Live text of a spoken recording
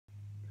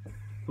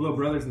Hello,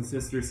 brothers and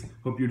sisters.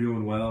 Hope you're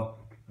doing well.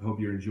 I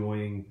hope you're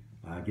enjoying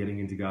getting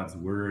into God's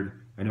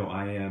Word. I know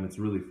I am. It's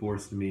really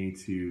forced me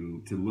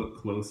to look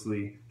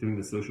closely. Doing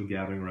the social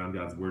gathering around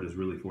God's Word has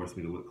really forced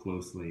me to look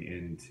closely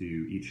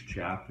into each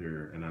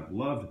chapter, and I've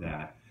loved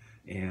that.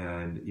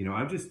 And,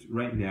 I'm just,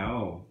 right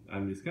now,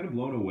 I'm just kind of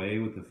blown away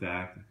with the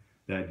fact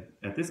that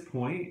at this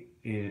point,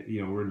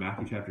 we're in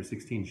Matthew chapter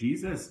 16,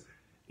 Jesus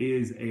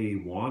is a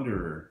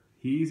wanderer.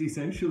 He's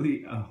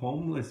essentially a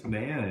homeless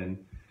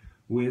man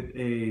with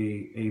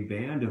a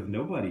band of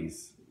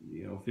nobodies,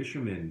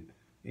 fishermen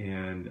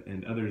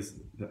and others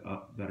that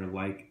are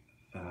like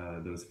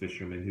those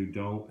fishermen who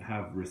don't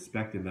have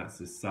respect in that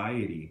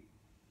society.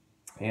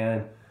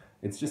 And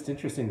it's just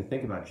interesting to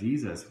think about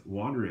Jesus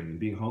wandering and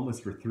being homeless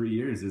for 3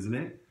 years, isn't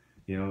it?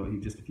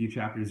 Just a few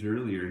chapters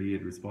earlier, he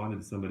had responded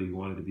to somebody who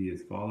wanted to be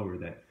his follower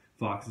that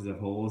foxes have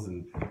holes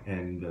and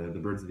the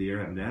birds of the air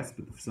have nests,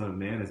 but the Son of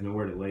Man has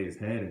nowhere to lay his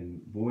head.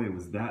 And boy,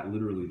 was that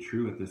literally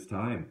true at this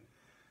time.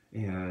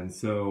 And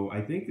so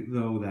I think,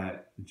 though,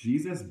 that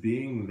Jesus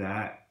being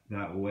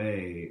that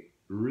way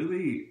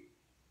really,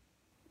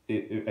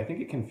 I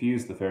think it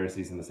confused the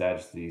Pharisees and the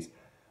Sadducees.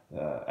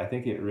 I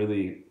think it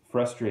really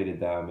frustrated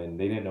them, and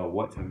they didn't know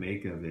what to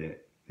make of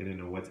it. They didn't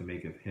know what to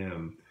make of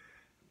him.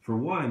 For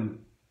one,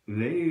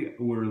 they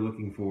were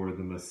looking for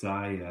the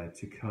Messiah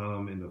to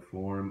come in the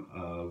form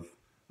of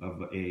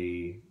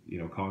a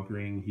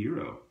conquering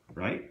hero,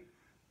 right?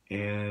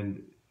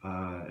 And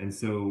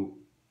so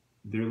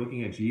they're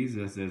looking at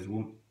Jesus as,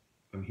 well,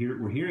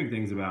 we're hearing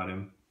things about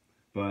him,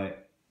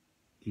 but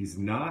he's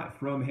not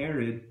from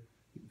Herod,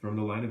 from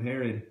the line of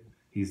Herod.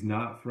 He's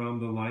not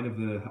from the line of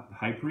the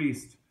high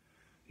priest.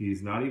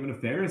 He's not even a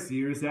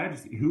Pharisee or a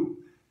Sadducee.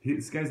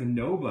 This guy's a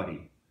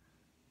nobody.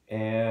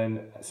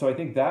 And so I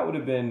think that would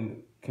have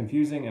been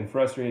confusing and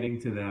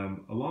frustrating to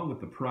them, along with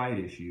the pride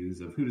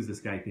issues of who does this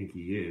guy think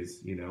he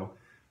is?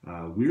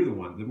 We're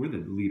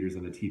the leaders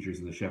and the teachers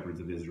and the shepherds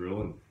of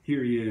Israel, and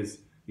here he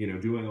is,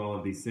 doing all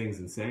of these things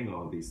and saying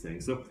all of these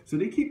things. So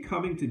they keep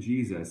coming to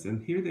Jesus, and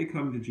here they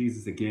come to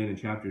Jesus again in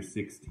chapter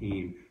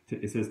 16.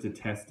 It says to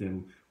test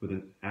him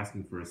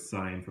asking for a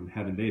sign from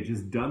heaven. They had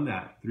just done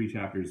that 3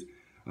 chapters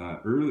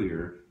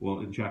earlier,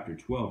 in chapter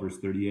 12, verse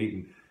 38,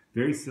 and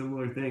very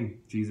similar thing.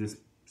 Jesus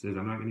says,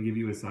 I'm not going to give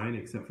you a sign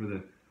except for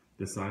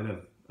the sign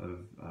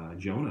of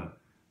Jonah.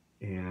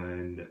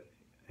 And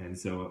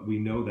so we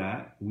know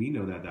that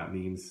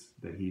means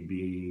that he'd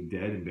be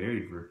dead and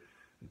buried for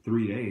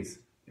 3 days.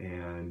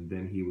 And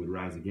then he would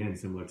rise again,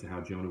 similar to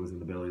how Jonah was in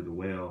the belly of the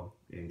whale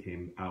and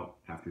came out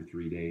after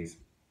 3 days.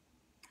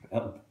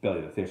 Belly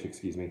of the fish,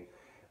 excuse me.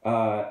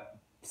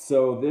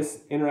 So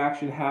this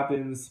interaction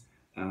happens.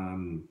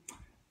 A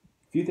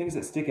few things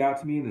that stick out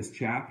to me in this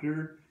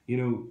chapter.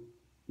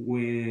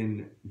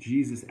 When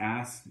Jesus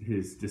asked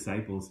his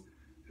disciples,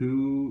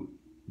 who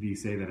do you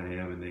say that I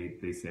am? And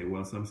they say,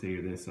 well, some say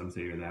you're this, some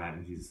say you're that.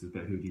 And Jesus says,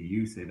 but who do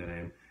you say that I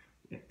am?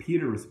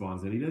 Peter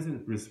responds, and he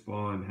doesn't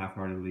respond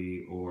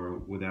half-heartedly or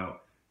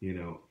without,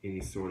 any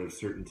sort of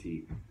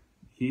certainty.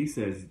 He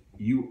says,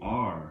 you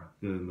are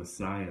the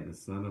Messiah, the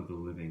Son of the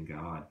living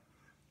God.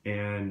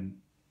 And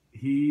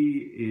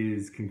he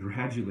is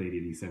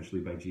congratulated essentially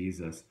by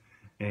Jesus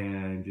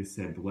and just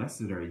said,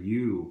 blessed are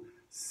you,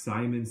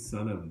 Simon,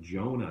 son of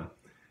Jonah.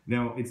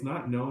 Now, it's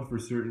not known for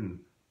certain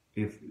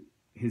if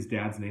his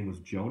dad's name was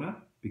Jonah,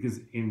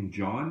 because in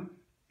John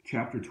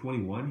chapter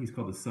 21, he's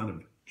called the son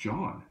of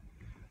John.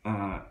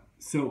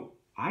 So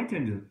I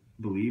tend to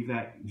believe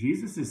that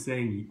Jesus is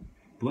saying,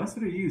 blessed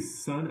are you,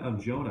 son of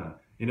Jonah.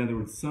 In other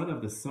words, son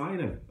of the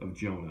sign of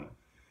Jonah.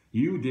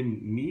 You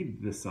didn't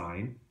need the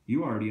sign.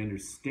 You already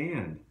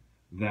understand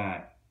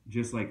that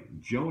just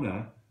like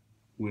Jonah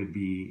was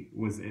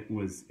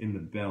in the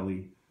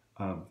belly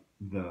of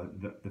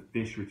the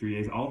fish for 3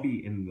 days, I'll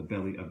be in the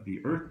belly of the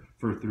earth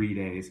for 3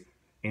 days,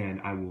 and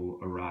I will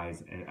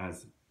arise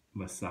as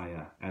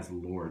Messiah, as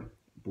Lord.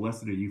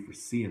 Blessed are you for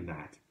seeing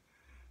that.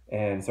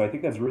 And so I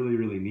think that's really,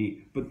 really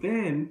neat. But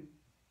then,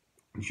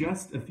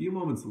 just a few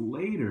moments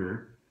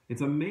later,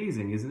 it's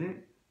amazing, isn't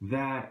it,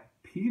 that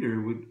Peter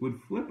would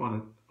flip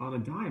on a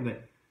dime,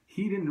 that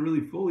he didn't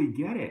really fully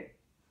get it.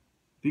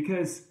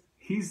 Because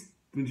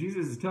when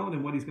Jesus is telling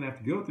him what he's going to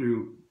have to go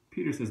through,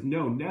 Peter says,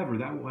 no, never,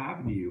 that won't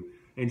happen to you.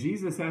 And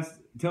Jesus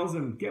tells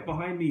him, get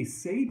behind me,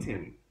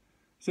 Satan.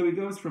 So he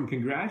goes from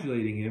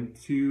congratulating him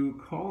to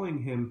calling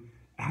him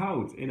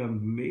out in a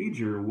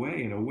major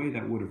way, in a way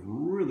that would have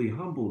really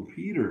humbled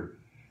Peter.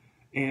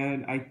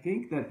 And I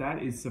think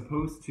that is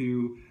supposed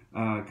to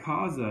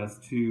cause us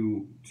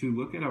to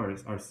look at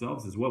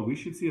ourselves as well. We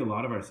should see a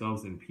lot of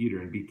ourselves in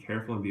Peter and be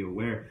careful and be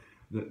aware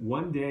that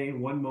one day,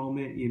 one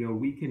moment,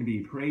 we can be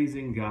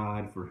praising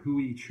God for who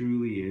he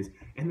truly is,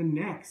 and the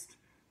next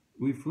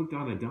we flipped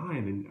on a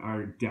dime and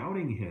are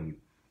doubting him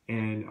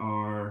and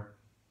are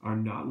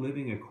not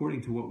living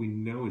according to what we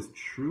know is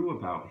true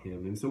about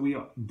him. And so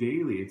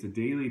it's a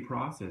daily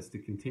process to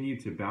continue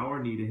to bow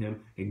our knee to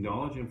him,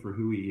 acknowledge him for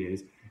who he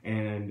is,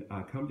 and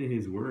come to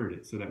his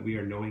word so that we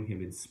are knowing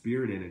him in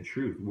spirit and in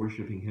truth,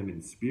 worshiping him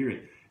in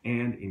spirit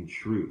and in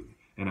truth.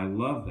 And I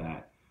love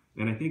that.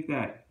 And I think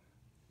that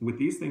with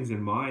these things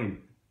in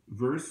mind,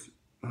 verse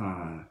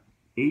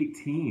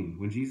 18,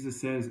 when Jesus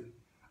says,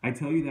 I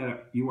tell you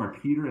that you are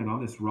Peter, and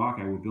on this rock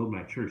I will build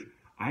my church.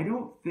 I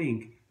don't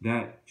think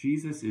that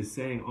Jesus is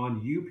saying,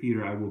 on you,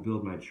 Peter, I will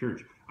build my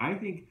church. I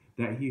think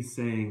that he's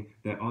saying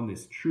that on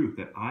this truth,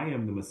 that I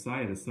am the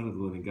Messiah, the Son of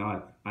the living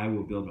God, I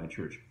will build my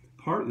church.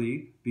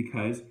 Partly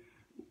because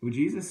when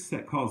Jesus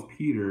calls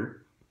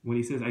Peter, when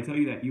he says, I tell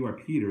you that you are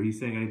Peter, he's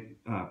saying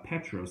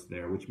Petros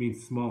there, which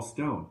means small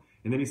stone.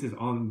 And then he says,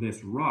 on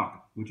this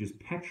rock, which is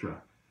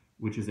Petra,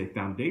 which is a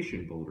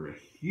foundation boulder, a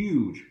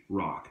huge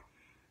rock.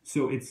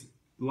 So it's,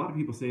 a lot of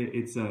people say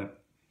it's a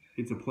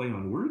play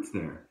on words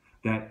there.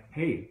 That,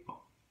 hey,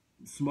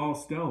 small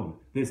stone,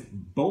 this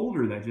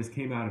boulder that just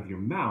came out of your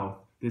mouth,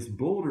 this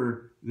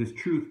boulder, this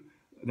truth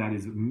that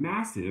is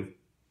massive,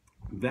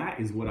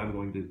 that is what I'm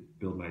going to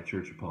build my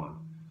church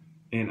upon.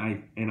 And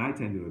I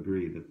tend to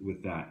agree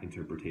with that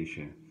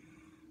interpretation.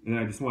 And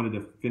I just wanted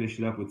to finish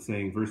it up with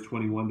saying, verse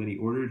 21, then he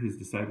ordered his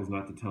disciples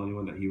not to tell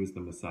anyone that he was the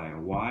Messiah.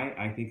 Why?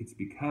 I think it's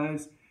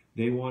because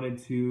they wanted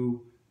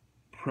to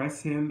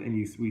press him, and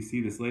we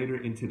see this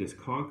later, into this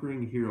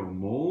conquering hero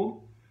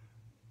mold,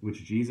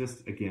 which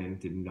Jesus, again,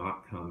 did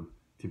not come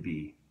to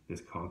be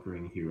this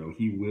conquering hero.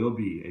 He will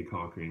be a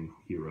conquering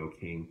hero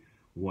king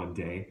one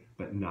day,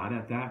 but not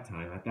at that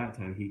time. At that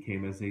time, he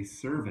came as a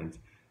servant,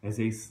 as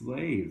a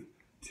slave,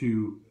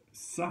 to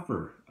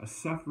suffer, a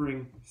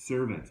suffering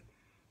servant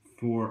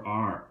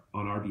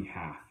on our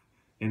behalf.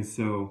 And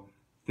so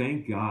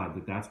thank God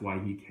that that's why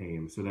he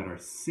came, so that our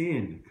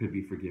sin could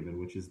be forgiven,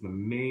 which is the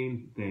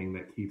main thing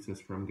that keeps us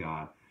from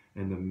God,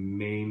 and the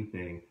main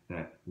thing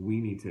that we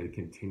need to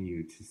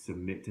continue to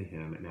submit to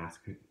him and ask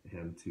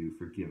him to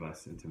forgive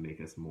us and to make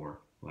us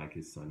more like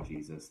his son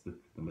Jesus,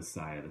 the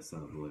Messiah, the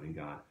Son of the living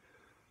God.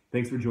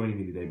 Thanks for joining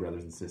me today,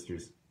 brothers and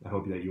sisters. I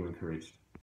hope that you were encouraged.